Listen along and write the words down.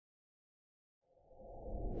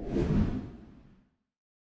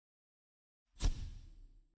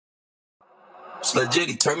Slut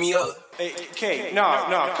Jitty, turn me up. Hey, K, no,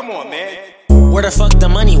 come on, man. Where the fuck the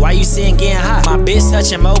money? Why you sitting getting hot? My bitch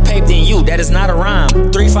touching more paper than you, that is not a rhyme.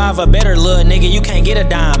 3-5 or better, little nigga, you can't get a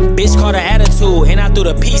dime. Bitch caught an attitude, and I threw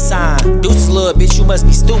the peace sign. Deuces, little bitch, you must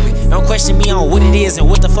be stupid. Don't question me on what it is and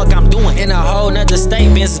what the fuck I'm doing. In a whole nother state,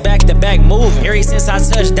 Vince is back to back moving. Ever since I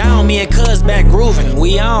touched down, me and cuz back grooving.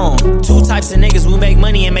 We on. Two types of niggas, we make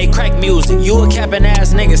money and make crack music. You a capping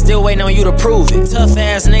ass nigga, still waiting on you to prove it. Tough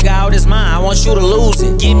ass nigga out his mind, I want you to lose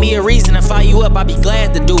it. Give me a reason to fire you up, I be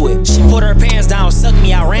glad to do it. She put her pants down, suck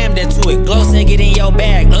me, I rammed into it. Glow said get in your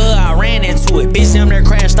bag, I ran into it. Bitch damn near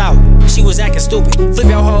crashed out, she was acting stupid. Flip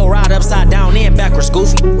your whole ride upside down and backwards,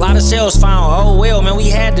 goofy. Lot of shells found, oh well man, we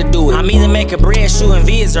had to do it. I'm either making bread, shooting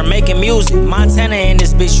vids, or making music. Montana and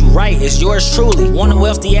this bitch, you right, it's yours truly. Want a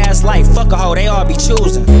wealthy ass life, fuck a hoe, they all be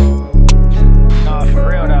choosing. Nah, for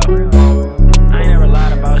real though, I ain't never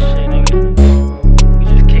lied about shit, nigga. We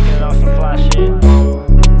just kicking it off some fly shit.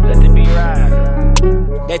 Let the beat ride.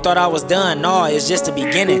 They thought I was done, no, it's just the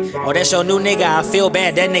beginning. Oh, that's your new nigga, I feel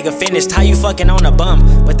bad, that nigga finished. How you fucking on a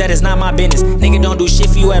bum? But that is not my business. Nigga don't do shit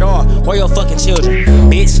for you at all, or your fucking children.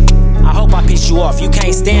 Bitch, I hope I piss you off. You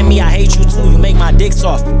can't stand me, I hate you too, you make my dick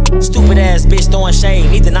soft. Stupid ass bitch throwing shade,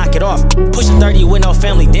 need to knock it off. Pushing 30 with no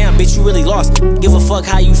family, damn bitch, you really lost. Give a fuck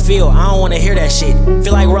how you feel, I don't wanna hear that shit.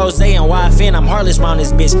 Feel like Rose and YFN, I'm heartless round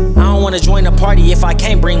this bitch. I don't wanna join the party if I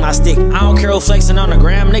can't bring my stick. I don't care who flexing on the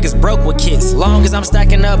gram, niggas broke with kicks. Long as I'm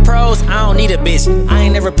stacking up pros, I don't need a bitch. I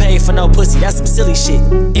ain't never paid for no pussy, that's some silly shit.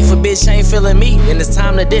 If a bitch ain't feeling me, then it's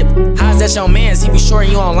time to dip. How's that your mans? He be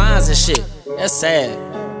shorting you on lines and shit. That's sad.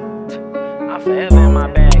 I'm forever in my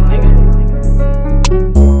bag, nigga.